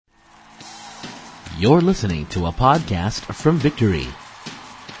You're listening to a podcast from Victory.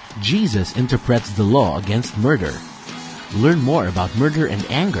 Jesus interprets the law against murder. Learn more about murder and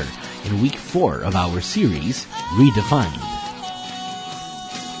anger in week 4 of our series, Redefined.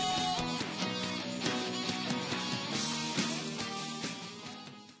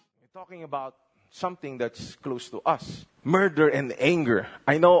 We're talking about something that's close to us. Murder and anger.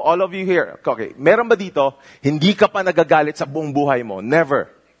 I know all of you here. Okay, meron ba dito, hindi ka pa nagagalit sa buong buhay mo? Never.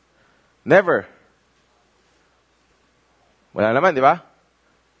 Never. Wala naman, di ba?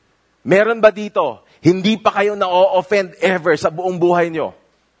 Meron ba dito, hindi pa kayo na-offend ever sa buong buhay nyo?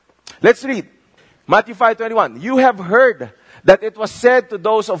 Let's read. Matthew 5:21. You have heard that it was said to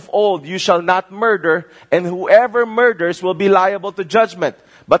those of old, you shall not murder, and whoever murders will be liable to judgment.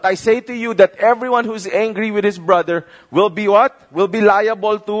 But I say to you that everyone who is angry with his brother will be what? Will be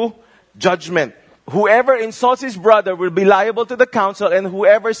liable to judgment. Whoever insults his brother will be liable to the council, and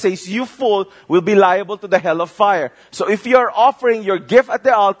whoever says you fool will be liable to the hell of fire. So if you are offering your gift at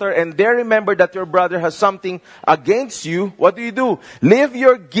the altar and there remember that your brother has something against you, what do? Leave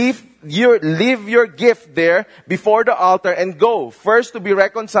your gift there before the altar and go first to be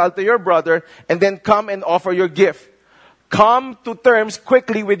reconciled to your brother, and then come and offer your gift. Come to terms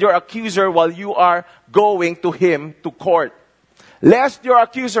quickly with your accuser while you are going to him to court. Lest your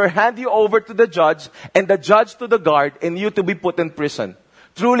accuser hand you over to the judge, and the judge to the guard, and you to be put in prison.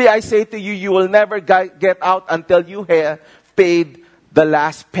 Truly I say to you, you will never get out until you have paid the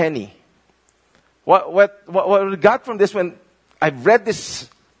last penny. What we got from this, when I've read this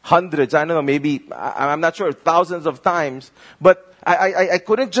hundreds, I don't know, maybe, I'm not sure, thousands of times, but I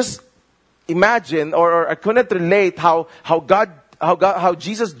couldn't just imagine, or I couldn't relate how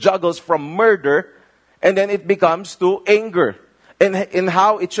Jesus juggles from murder, and then it becomes to anger. And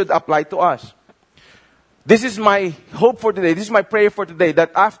how it should apply to us. This is my hope for today. This is my prayer for today.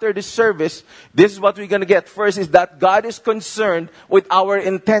 That after this service, this is what we're going to get. First is that God is concerned with our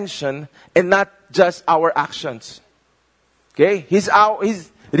intention and not just our actions. Okay? He's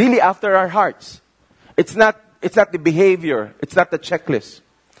really after our hearts. It's not the behavior. It's not the checklist.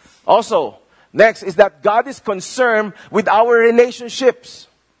 Also, next is that God is concerned with our relationships,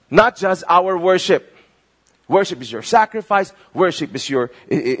 not just our worship. Worship is your sacrifice. Worship is your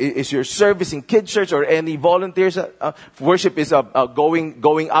service in kids' church or any volunteers. Worship is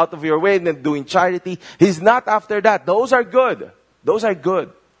going out of your way and doing charity. He's not after that. Those are good. Those are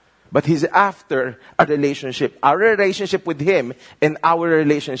good. But He's after a relationship. Our relationship with Him and our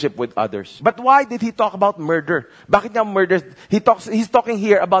relationship with others. But why did He talk about murder? Bakit niya murder? He's talking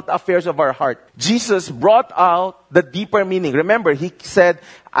here about the affairs of our heart. Jesus brought out the deeper meaning. Remember, He said,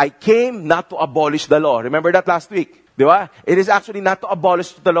 I came not to abolish the law. Remember that last week? Di ba? It is actually not to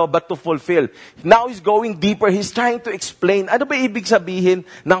abolish the law, but to fulfill. Now He's going deeper. He's trying to explain, ano ba ibig sabihin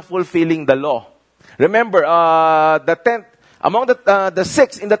ng fulfilling the law? Remember, among the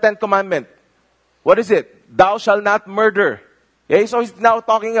 6 in the 10th commandment, what is it? Thou shalt not murder. Okay? So He's now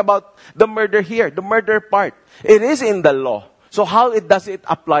talking about the murder here, the murder part. It is in the law. So how does it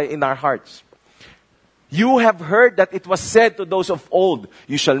apply in our hearts? You have heard that it was said to those of old,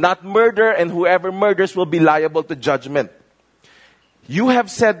 you shall not murder, and whoever murders will be liable to judgment. You have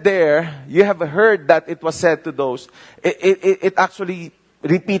said there, you have heard that it was said to those. It actually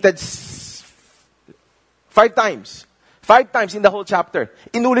repeated 5 times. 5 times in the whole chapter.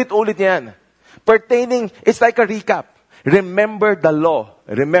 Inulit-ulit yan. Pertaining, it's like a recap. Remember the law.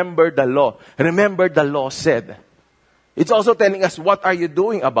 Remember the law. Remember the law said. It's also telling us, what are you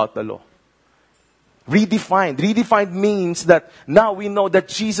doing about the law? Redefined. Redefined means that now we know that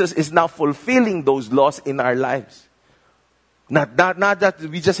Jesus is now fulfilling those laws in our lives. Not that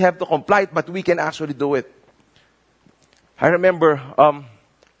we just have to comply, but we can actually do it. I remember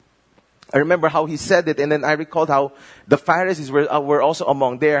how He said it, and then I recalled how the Pharisees were also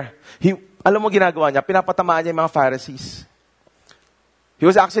among there. Alam mo ginagawa niya, pinapatamaan niya yung mga Pharisees. He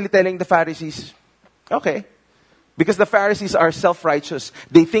was actually telling the Pharisees, okay, because the Pharisees are self-righteous.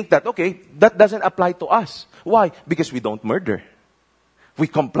 They think that, okay, that doesn't apply to us. Why? Because we don't murder. We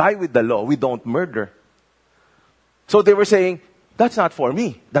comply with the law. We don't murder. So they were saying, that's not for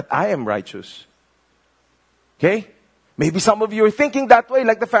me, that I am righteous. Okay? Maybe some of you are thinking that way,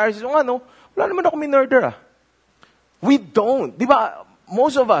 like the Pharisees. Wala naman ako minurder. We don't. Di ba?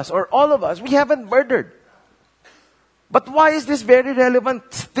 Most of us, or all of us, we haven't murdered. But why is this very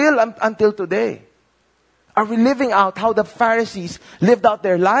relevant still until today? Are we living out how the Pharisees lived out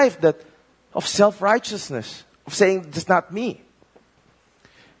their life of self-righteousness, of saying, it's not me?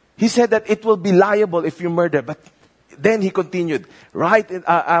 He said that it will be liable if you murder, but then He continued, right in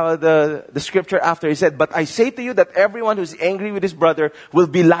the scripture after, He said, but I say to you that everyone who's angry with his brother will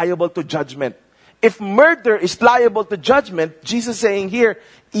be liable to judgment. If murder is liable to judgment, Jesus saying here,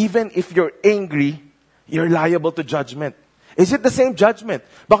 even if you're angry, you're liable to judgment. Is it the same judgment?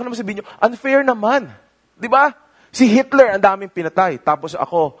 Baka naman sabihin nyo, unfair naman. Di ba? Si Hitler, ang daming pinatay. Tapos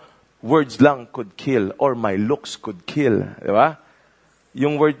ako, words lang could kill or my looks could kill. Di ba?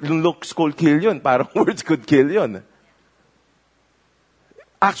 Yung looks could kill yun. Parang words could kill yun.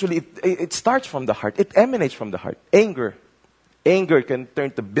 Actually, it starts from the heart. It emanates from the heart. Anger. Anger can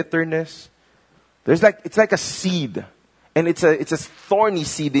turn to bitterness. It's like a seed. And it's a thorny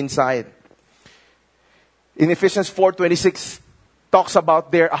seed inside. In Ephesians 4:26, talks about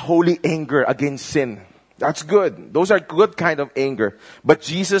there a holy anger against sin. That's good. Those are good kind of anger. But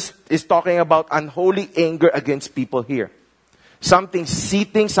Jesus is talking about unholy anger against people here. Something's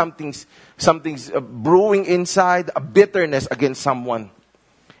seething, something's brewing inside, a bitterness against someone.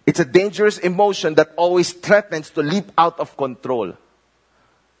 It's a dangerous emotion that always threatens to leap out of control.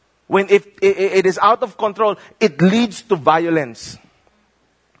 When it is out of control, it leads to violence.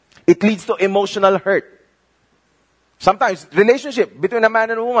 It leads to emotional hurt. Sometimes, relationship between a man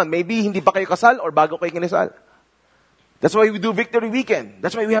and a woman, maybe hindi pa kayo kasal or bago kayo kinasal. That's why we do Victory Weekend.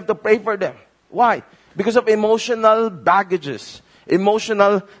 That's why we have to pray for them. Why? Because of emotional baggages,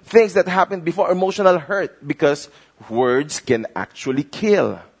 emotional things that happened before, emotional hurt. Because words can actually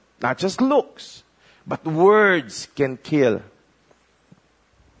kill. Not just looks, but words can kill.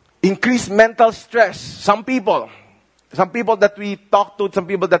 Increased mental stress. Some people that we talk to, some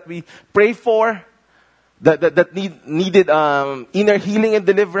people that we pray for, that needed inner healing and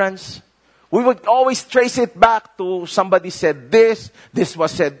deliverance, we would always trace it back to somebody said this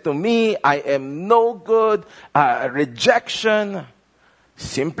was said to me, I am no good, rejection,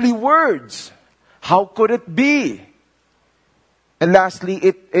 simply words. How could it be? And lastly,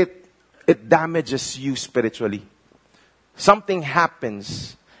 it damages you spiritually. Something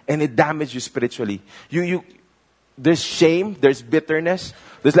happens and it damages you spiritually. There's shame, there's bitterness,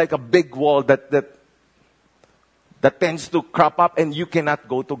 there's like a big wall that tends to crop up and you cannot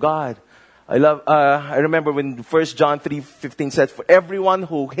go to God. I remember when 1 John 3:15 says, for everyone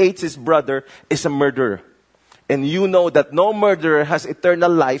who hates his brother is a murderer. And you know that no murderer has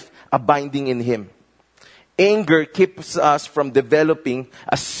eternal life abiding in him. Anger keeps us from developing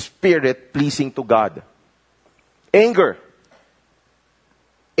a spirit pleasing to God. Anger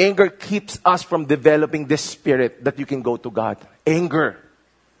keeps us from developing this spirit that you can go to God. Anger.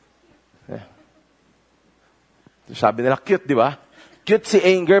 Sabi nila, cute, di ba? Cute si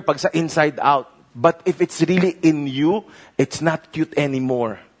anger pag sa inside out. But if it's really in you, it's not cute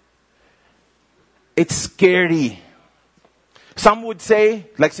anymore. It's scary. Some would say,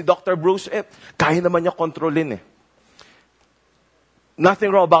 like si Dr. Bruce, kaya naman niya kontrolin eh.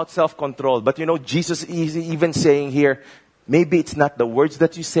 Nothing wrong about self-control. But Jesus is even saying here, maybe it's not the words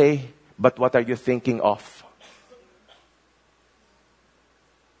that you say, but what are you thinking of?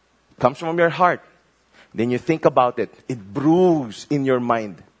 Comes from your heart. Then you think about it. It brews in your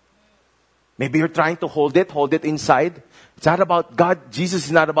mind. Maybe you're trying to hold it inside. It's not about God. Jesus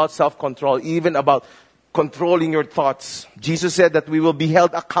is not about self-control, even about controlling your thoughts. Jesus said that we will be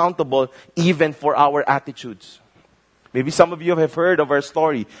held accountable even for our attitudes. Maybe some of you have heard of our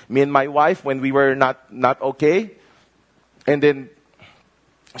story. Me and my wife, when we were not okay. And then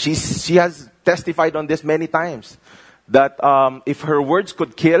she has testified on this many times. That if her words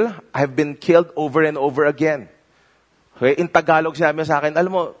could kill, I've been killed over and over again. Okay? In Tagalog, sabi sa akin,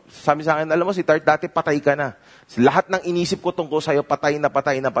 alam mo, si Tart, dati patay ka na. Lahat ng inisip ko tungkol sa'yo, patay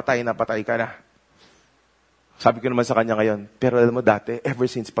ka na. Sabi ko naman sa kanya ngayon, pero alam mo dati, ever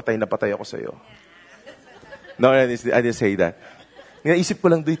since patay na patay ako sa'yo. No, I didn't say that. Naisip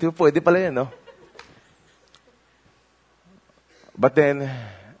ko lang dito, pwede pala yan, no? But then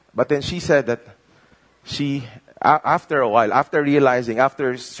she said that after a while, after realizing,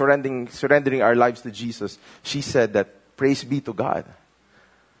 after surrendering our lives to Jesus, she said that, praise be to God,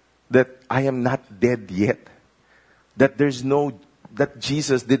 that I am not dead yet. That that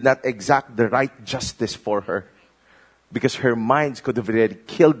Jesus did not exact the right justice for her. Because her mind could have already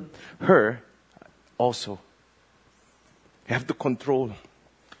killed her also. You have to control.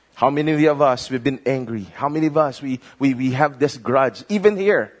 How many of us, we've been angry? How many of us, we have this grudge? Even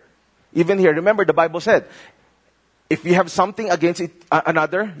here, remember the Bible said, if you have something against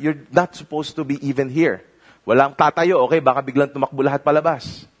another, you're not supposed to be even here. Walang tatayo, okay? Baka biglang tumakbo lahat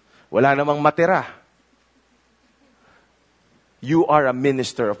palabas. Wala namang matira. You are a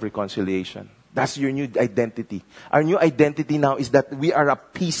minister of reconciliation. That's your new identity. Our new identity now is that we are a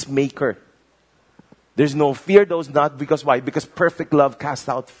peacemaker. There's no fear, those not. Because why? Because perfect love casts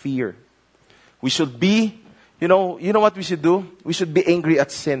out fear. We should be, you know what we should do? We should be angry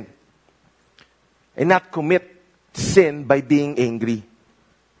at sin. and not commit sin by being angry.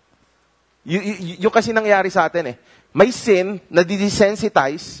 Yung kasi nangyari sa atin May sin na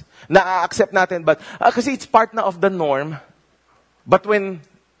desensitize, na accept natin, but kasi it's part na of the norm. But when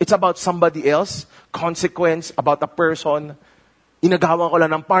it's about somebody else, consequence, about a person, inagawan ko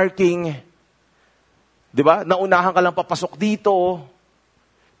lang ng parking, di ba? Naunahan ka lang papasok dito,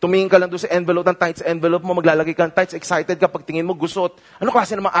 tumingin ka lang doon sa envelope ng tights envelope mo, maglalagay ka ng tights, excited ka, pag tingin mo, gusot. Ano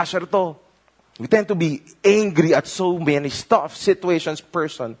klase ng mga usher to? We tend to be angry at so many stuff, situations,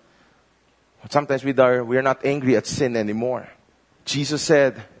 person. But sometimes we are not angry at sin anymore. Jesus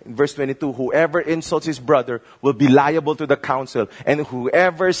said in verse 22, whoever insults his brother will be liable to the council, and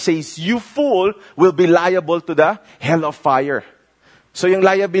whoever says you fool will be liable to the hell of fire. So yung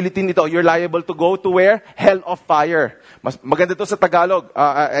liability nito, you're liable to go to where? Hell of fire. Maganda to sa Tagalog.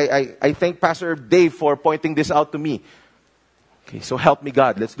 I thank Pastor Dave for pointing this out to me. Okay, so help me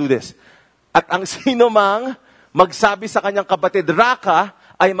God. Let's do this. At ang sino mang magsabi sa kanyang kapatid, Raka,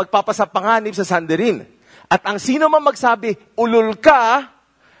 ay magpapasapanganib sa sanderin. At ang sino man magsabi, ulul ka,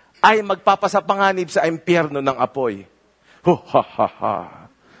 ay magpapasapanganib sa impyerno ng apoy. Ha, ha, ha.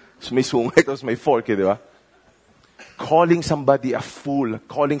 So may sungay, tapos may fork, di ba? Calling somebody a fool,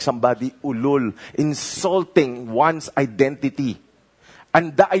 calling somebody ulul, insulting one's identity.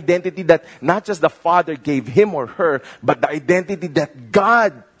 And the identity that not just the Father gave him or her, but the identity that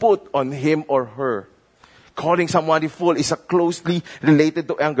God put on him or her. Calling someone a fool is closely related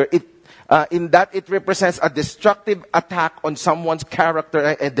to anger. In that it represents a destructive attack on someone's character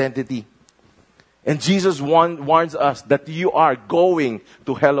and identity. And Jesus warns us that you are going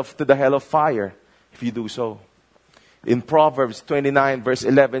to the hell of fire if you do so. In Proverbs 29 verse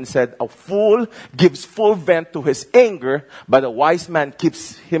 11 said, a fool gives full vent to his anger, but a wise man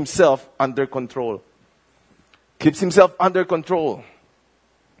keeps himself under control. Keeps himself under control.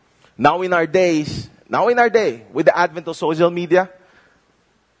 Now in our day, with the advent of social media,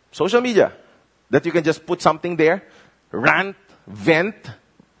 that you can just put something there, rant, vent,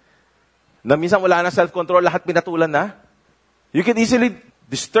 na minsan wala na self-control, lahat pinatulan na. You can easily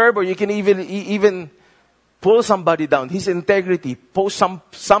disturb, or you can even pull somebody down, his integrity, post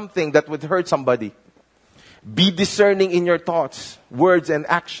something that would hurt somebody. Be discerning in your thoughts, words, and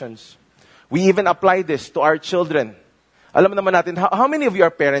actions. We even apply this to our children. Alam naman natin, how many of you are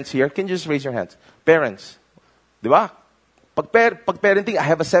parents here? Can you just raise your hands? Parents. Di ba? Pag parenting, I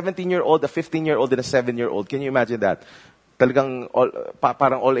have a 17-year-old, a 15-year-old, and a 7-year-old. Can you imagine that? Talagang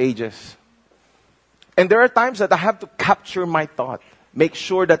parang all ages. And there are times that I have to capture my thought. Make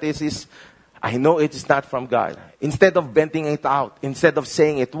sure that I know it is not from God. Instead of venting it out, instead of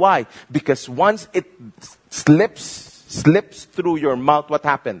saying it. Why? Because once it slips through your mouth, what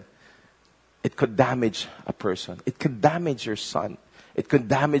happened? It could damage a person. It could damage your son. It could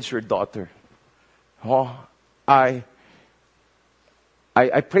damage your daughter. Oh, I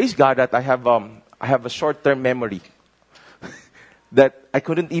praise God that I have a short-term memory. That I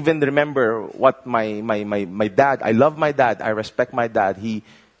couldn't even remember what my dad. I love my dad. I respect my dad.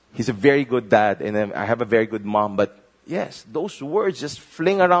 He's a very good dad, and I have a very good mom. But yes, those words just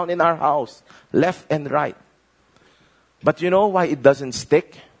fling around in our house, left and right. But you know why it doesn't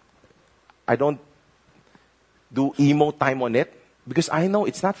stick? I don't do emo time on it, because I know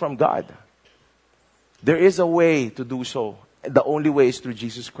it's not from God. There is a way to do so. The only way is through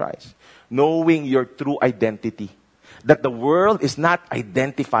Jesus Christ. Knowing your true identity. That the world is not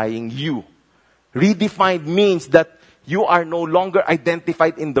identifying you. Redefined means that you are no longer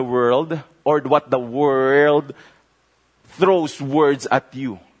identified in the world or what the world throws words at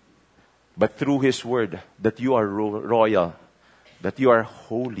you. But through His Word, that you are royal, that you are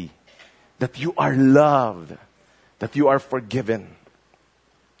holy, that you are loved, that you are forgiven.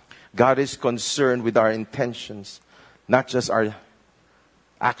 God is concerned with our intentions, not just our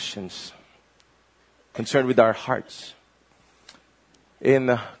actions. Concerned with our hearts.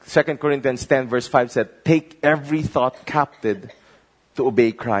 In 2 Corinthians 10 verse 5 said, take every thought captive to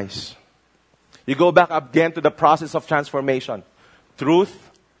obey Christ. You go back again to the process of transformation.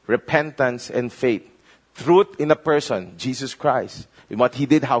 Truth, repentance, and faith. Truth in a person, Jesus Christ. In what He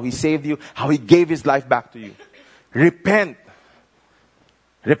did, how He saved you, how He gave His life back to you. Repent.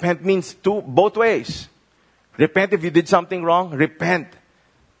 Repent means both ways. Repent if you did something wrong. Repent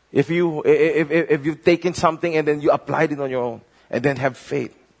if you've taken something and then you applied it on your own. And then have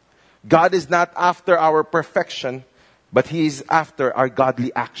faith. God is not after our perfection, but He is after our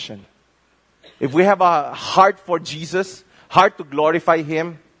godly action. If we have a heart for Jesus, heart to glorify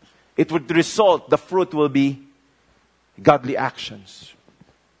Him, it would result, the fruit will be godly actions.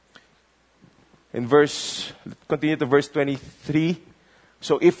 Continue to verse 23.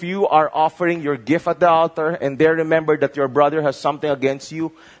 So if you are offering your gift at the altar and there remember that your brother has something against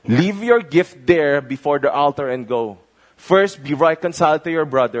you, leave your gift there before the altar and go. First, be reconciled to your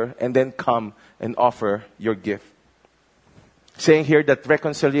brother and then come and offer your gift. Saying here that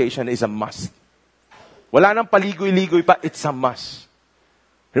reconciliation is a must. Wala nang paligoy-ligoy pa, it's a must.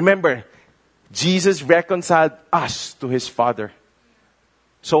 Remember, Jesus reconciled us to His Father.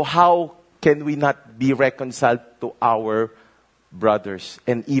 So how can we not be reconciled to our brothers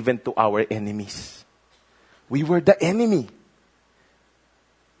and even to our enemies? We were the enemy.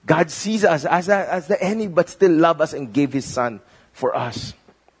 God sees us as the enemy but still loved us and gave His Son for us.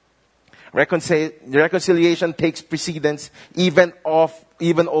 Reconciliation takes precedence even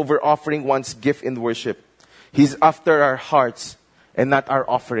over offering one's gift in worship. He's after our hearts and not our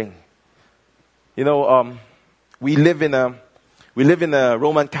offering. You know, we live in a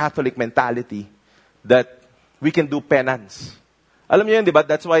Roman Catholic mentality that we can do penance. Alam niyo yun, di ba?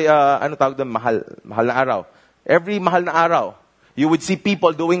 That's why, ano tawag doon? Mahal na araw. Every mahal na araw, you would see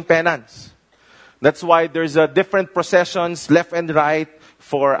people doing penance. That's why there's different processions left and right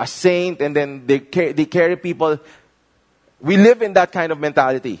for a saint, and then they carry people. We live in that kind of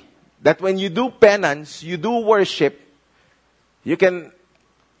mentality. That when you do penance, you do worship, you can,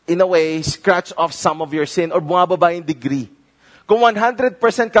 in a way, scratch off some of your sin or bumababa yung degree. Kung 100%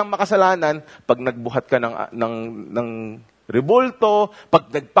 kang makasalanan, pag nagbuhat ka ng rebulto, pag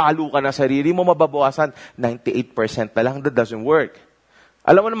nagpalo ka na sarili mo, mababawasan, 98% na lang. That doesn't work.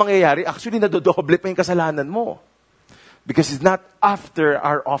 Alam mo na mangyayari? Actually, nadodoble pa yung kasalanan mo. Because He's not after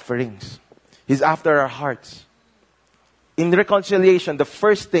our offerings. He's after our hearts. In reconciliation, the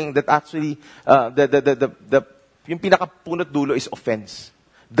first thing that actually, yung pinakapunot dulo is offense.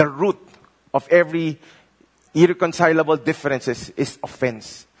 The root of every irreconcilable differences is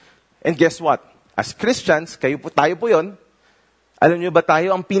offense. And guess what? As Christians, tayo po yun, alam niyo ba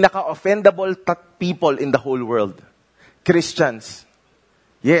tayo ang pinaka-offendable people in the whole world? Christians.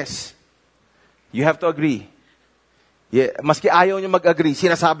 Yes. You have to agree. Yeah, maski ayaw niyo mag-agree,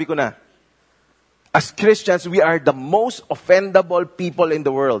 sinasabi ko na. As Christians, we are the most offendable people in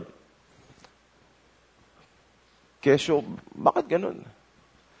the world. Kesyo, bakit ganun?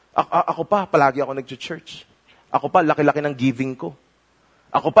 Ako pa, palagi ako nag-church. Ako pa, laki-laki ng giving ko.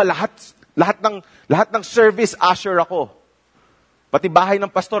 Ako pa, lahat ng service, usher ako. Pati bahay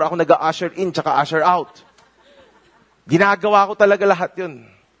ng pastor, ako nag-usher in, tsaka usher out. Ginagawa ko talaga lahat yun.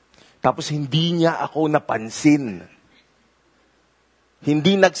 Tapos hindi niya ako napansin.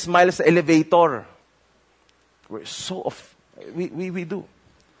 Hindi nag-smile sa elevator. We're so we do.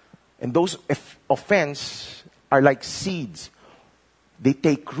 And those offense are like seeds. They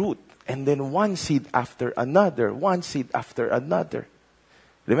take root. And then one seed after another. One seed after another.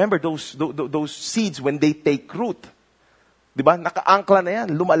 Remember, those seeds, when they take root, di ba? Naka-angkla na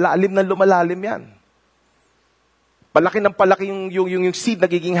yan. Lumalalim yan. Palaki ng palaki yung seed,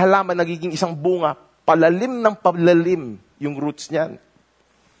 nagiging halaman, nagiging isang bunga. Palalim ng palalim yung roots niyan.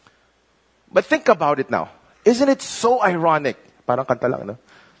 But think about it now. Isn't it so ironic? Parang kanta lang, no?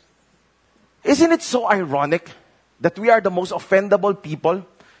 Isn't it so ironic that we are the most offendable people,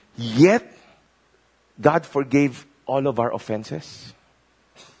 yet God forgave all of our offenses?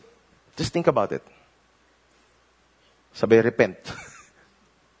 Just think about it. Sabay, repent.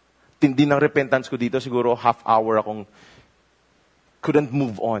 Tindi ng repentance ko dito, siguro half hour akong couldn't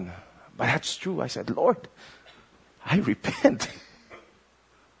move on. But that's true. I said, Lord, I repent.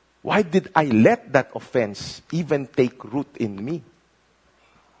 Why did I let that offense even take root in me?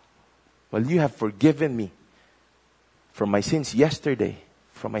 Well, you have forgiven me from my sins yesterday,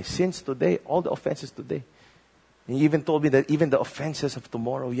 from my sins today, all the offenses today. And you even told me that even the offenses of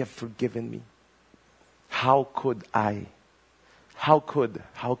tomorrow, you have forgiven me. How could I? How could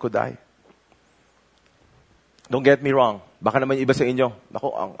I? Don't get me wrong. Baka naman yung iba sa inyo, naku,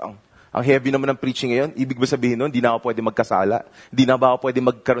 ang heavy naman ng preaching ngayon, ibig ba sabihin nun, di na ako pwede magkasala? Di na ba ako pwede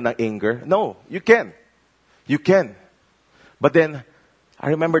magkaroon ng anger? No, you can. You can. But then, I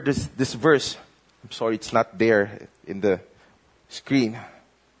remember this verse. I'm sorry, it's not there in the screen.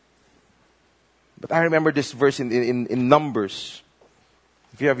 But I remember this verse in Numbers.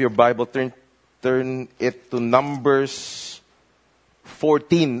 If you have your Bible, turn it to Numbers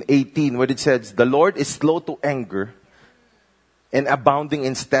 14:18, where it says, "The Lord is slow to anger and abounding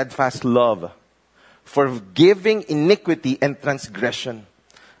in steadfast love, forgiving iniquity and transgression.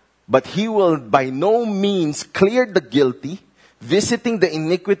 But He will by no means clear the guilty, visiting the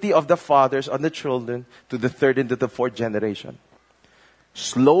iniquity of the fathers on the children to the third and to the fourth generation."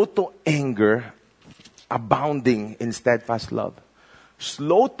 Slow to anger, abounding in steadfast love.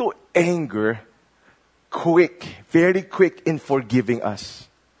 Slow to anger, quick, very quick in forgiving us.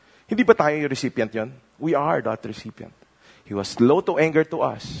 Hindi ba tayo yung recipient yun? We are that recipient. He was slow to anger to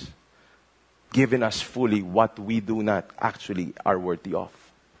us, giving us fully what we do not actually are worthy of.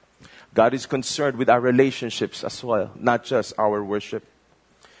 God is concerned with our relationships as well, not just our worship.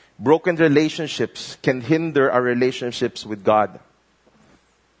 Broken relationships can hinder our relationships with God.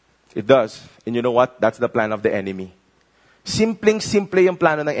 It does. And you know what? That's the plan of the enemy. Simpleng-simple yung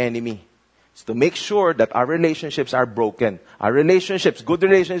plano ng enemy. It's to make sure that our relationships are broken. Our relationships, good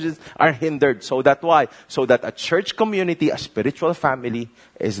relationships, are hindered. So that why? So that a church community, a spiritual family,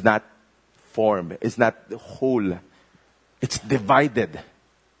 is not formed, is not whole. It's divided.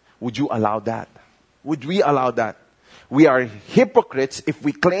 Would you allow that? Would we allow that? We are hypocrites if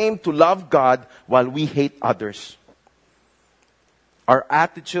we claim to love God while we hate others. Our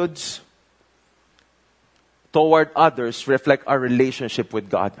attitudes toward others reflect our relationship with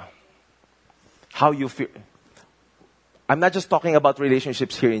God. How you feel. I'm not just talking about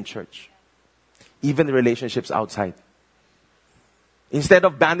relationships here in church. Even relationships outside. Instead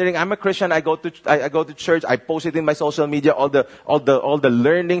of bannering, I'm a Christian, I go to church, I post it in my social media, all the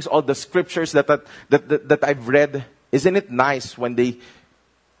learnings, all the scriptures that I've read. Isn't it nice when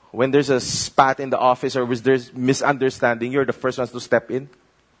there's a spat in the office or there's misunderstanding, you're the first ones to step in?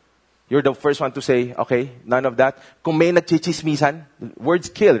 You're the first one to say, okay, none of that. Kung may nagchichismisan, words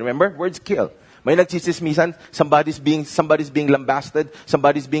kill, remember? Words kill. May nagchichismisan, somebody's being lambasted,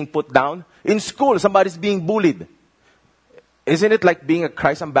 somebody's being put down. In school, somebody's being bullied. Isn't it like being a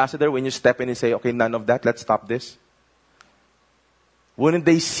Christ ambassador when you step in and say, okay, none of that, let's stop this? Wouldn't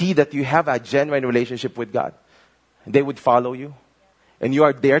they see that you have a genuine relationship with God? They would follow you. And you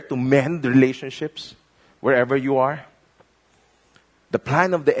are there to mend relationships wherever you are. The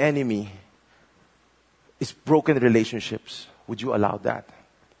plan of the enemy is broken relationships. Would you allow that?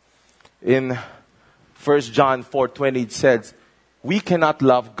 In 1 John 4:20 it says, we cannot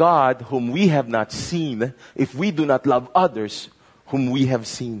love God whom we have not seen if we do not love others whom we have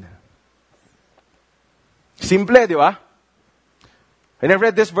seen. Simple, di ba? When I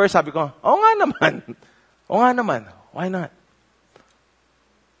read this verse, sabi ko, oo nga naman. Why not?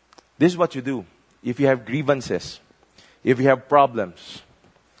 This is what you do. If you have grievances, if you have problems.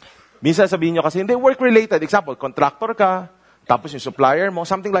 Minsan sabihin nyo kasi, hindi, work-related. Example, contractor ka, tapos yung supplier mo,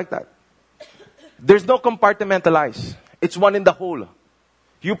 something like that. There's no compartmentalize. It's one in the whole.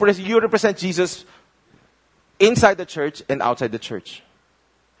 You represent Jesus inside the church and outside the church.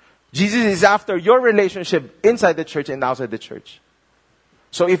 Jesus is after your relationship inside the church and outside the church.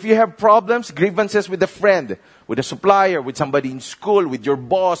 So if you have problems, grievances with a friend, with a supplier, with somebody in school, with your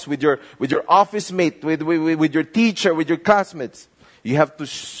boss, with your office mate, with your teacher, with your classmates, you have to,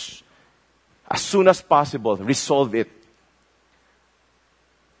 as soon as possible, resolve it.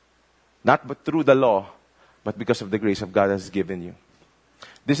 Not but through the law, but because of the grace of God has given you.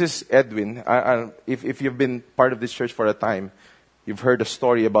 This is Edwin. If you've been part of this church for a time, you've heard a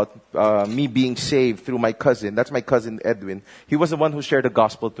story about me being saved through my cousin. That's my cousin Edwin. He was the one who shared the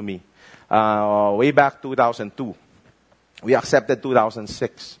gospel to me way back 2002. We accepted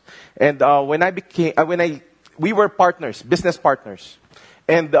 2006, and we were partners, business partners,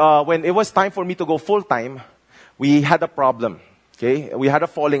 and when it was time for me to go full time, we had a problem. Okay, we had a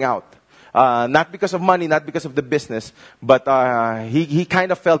falling out. Not because of money, not because of the business, but he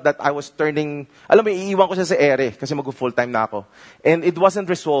kind of felt that I was turning, alam mo, iiwan ko siya sa ere kasi mag-full time na ako. And it wasn't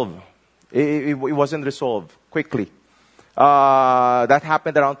resolved. It wasn't resolved quickly. That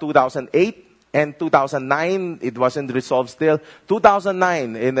happened around 2008 and 2009. It wasn't resolved still.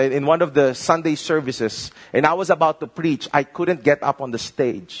 2009, in one of the Sunday services, and I was about to preach, I couldn't get up on the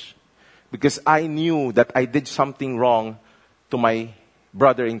stage because I knew that I did something wrong to my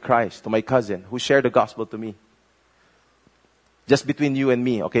brother in Christ, to my cousin, who shared the gospel to me. Just between you and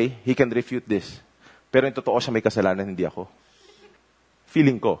me, okay? He can refute this. Pero in totoo siya may kasalanan, hindi ako.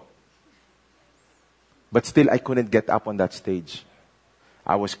 Feeling ko. But still, I couldn't get up on that stage.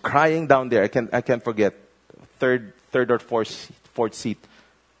 I was crying down there. I can't forget. Third or fourth seat.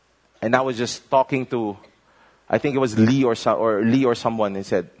 And I was just talking to, I think it was Lee or someone, and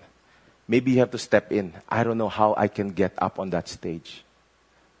said, maybe you have to step in. I don't know how I can get up on that stage.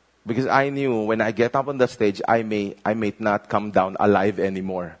 Because I knew when I get up on the stage, I may not come down alive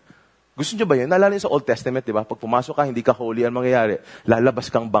anymore. Gusto nyo ba yun? Naalala niyo sa Old Testament, di ba? Pag pumasok ka, hindi ka holy, ang mangyayari?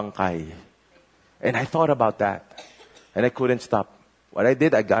 Lalabas kang bangkay. And I thought about that. And I couldn't stop. What I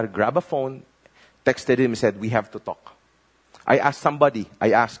did, I grabbed a phone, texted him, and said, we have to talk. I asked somebody,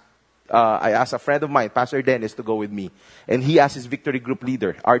 I asked a friend of mine, Pastor Dennis, to go with me. And he asked his victory group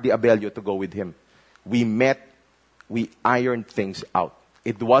leader, R.D. Abelio, to go with him. We met, we ironed things out.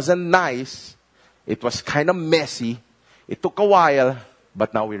 It wasn't nice. It was kind of messy. It took a while,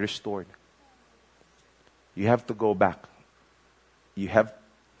 but now we're restored. You have to go back. You have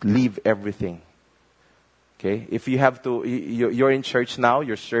to leave everything. Okay? If you have to, you're in church now,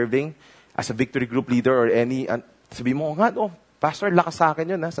 you're serving as a victory group leader or any, sabi mo, nga, oh, Pastor, lakas sa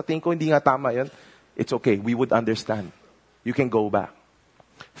akin yun, ha? Sa tingin ko hindi nga tama yun. It's okay. We would understand. You can go back.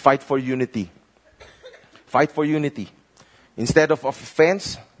 Fight for unity. Fight for unity. Instead of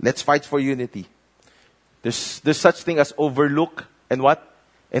offense, let's fight for unity. There's such thing as overlook and what?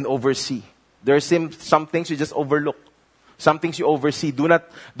 And oversee. There's some things you just overlook. Some things you oversee. Do not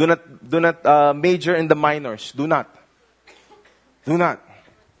major in the minors. Do not. Do not.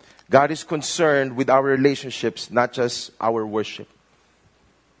 God is concerned with our relationships, not just our worship.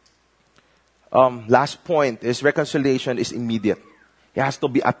 Last point is reconciliation is immediate. It has to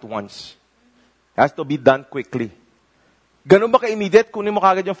be at once. It has to be done quickly. Ganun ba ka-immediate? Kunin mo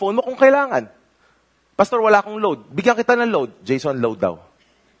kagad yung phone mo kung kailangan. Pastor, wala akong load. Bigyan kita ng load. Jason, load daw.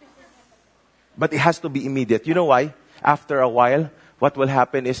 But it has to be immediate. You know why? After a while, what will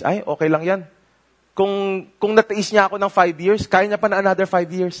happen is, ay, okay lang yan. Kung natiis niya ako ng 5 years, kaya niya pa na another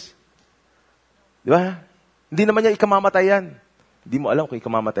 5 years. Di ba? Hindi naman niya ikamamatay yan. Hindi mo alam kung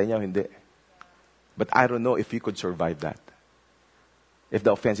ikamamatay niya o hindi. But I don't know if you could survive that. If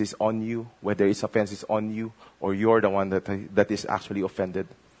the offense is on you, whether its offense is on you, or you're the one that is actually offended.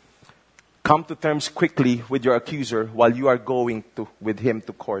 Come to terms quickly with your accuser while you are going with him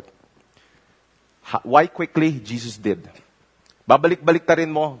to court. Why quickly? Jesus did. Babalik-balik ta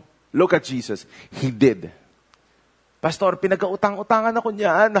rin mo. Look at Jesus. He did. Pastor, pinag-utang-utangan ako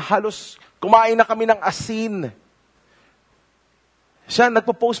niyan. Halos kumain na kami ng asin. Siya,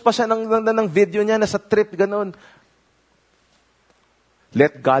 nagpo-post pa siya ng video niya, nasa trip, ganun.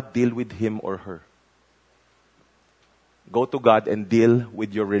 Let God deal with him or her. Go to God and deal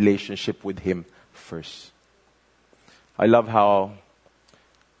with your relationship with him first. I love how,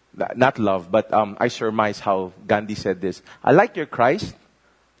 not love, but I surmise how Gandhi said this. I like your Christ.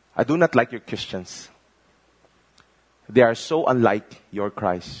 I do not like your Christians. They are so unlike your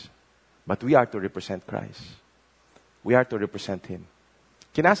Christ. But we are to represent Christ. We are to represent him.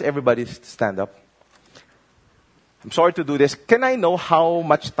 Can I ask everybody to stand up? I'm sorry to do this. Can I know how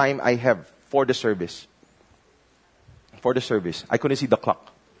much time I have for the service? For the service. I couldn't see the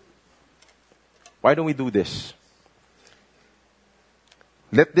clock. Why don't we do this?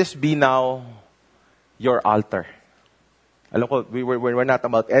 Let this be now your altar. Alam ko, we're not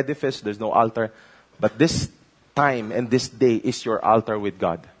about edifice. There's no altar. But this time and this day is your altar with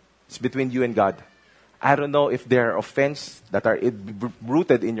God. It's between you and God. I don't know if there are offenses that are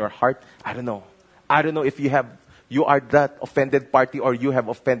rooted in your heart. I don't know. I don't know if you are that offended party or you have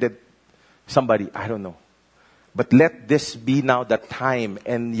offended somebody. I don't know. But let this be now the time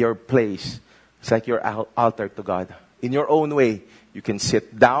and your place. It's like your altar to God. In your own way, you can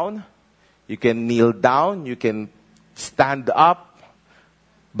sit down, you can kneel down, you can stand up,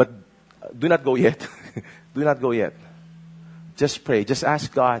 but do not go yet. Do not go yet. Just pray. Just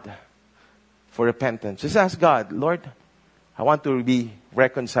ask God for repentance. Just ask God, Lord, I want to be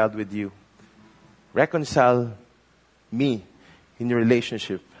reconciled with you. Reconcile me in your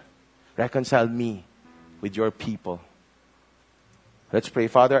relationship. Reconcile me with your people. Let's pray.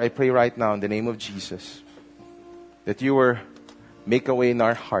 Father, I pray right now in the name of Jesus that you will make a way in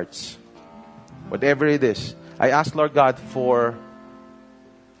our hearts. Whatever it is. I ask, Lord God, for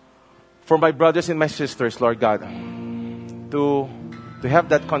my brothers and my sisters, Lord God, to have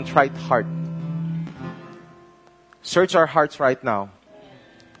that contrite heart. Search our hearts right now.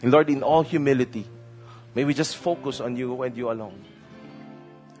 And Lord, in all humility, may we just focus on you and you alone.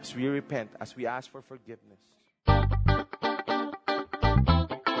 As we repent, as we ask for forgiveness.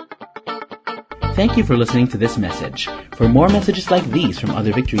 Thank you for listening to this message. For more messages like these from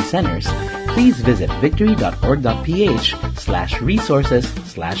other Victory Centers, please visit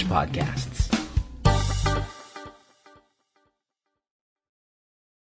victory.org.ph/resources/podcasts.